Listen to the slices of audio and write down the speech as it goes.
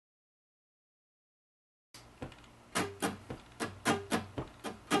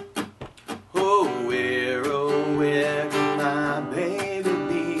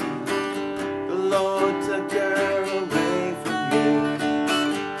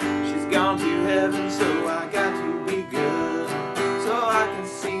gone to heaven, so I got to be good, so I can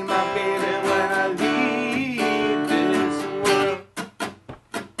see my baby when I leave this world.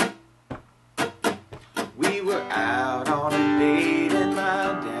 We were out on a date in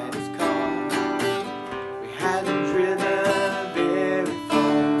my daddy's car. We hadn't driven very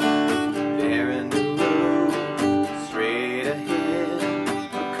far. There in the road, straight ahead,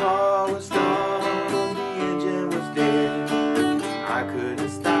 a car was stalled, the engine was dead. I couldn't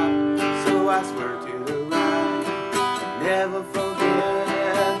stop, so I swerved to the right. Never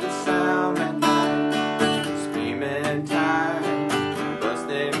forget the sound at night, screaming and tired,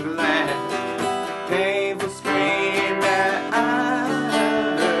 busting glass, painful scream that I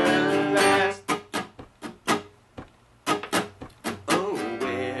heard last. Oh,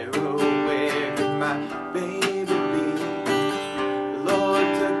 where could my baby be? The Lord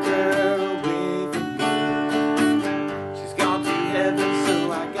took her away from me. She's gone to heaven,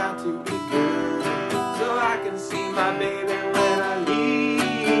 so I got to be good, so I can see my baby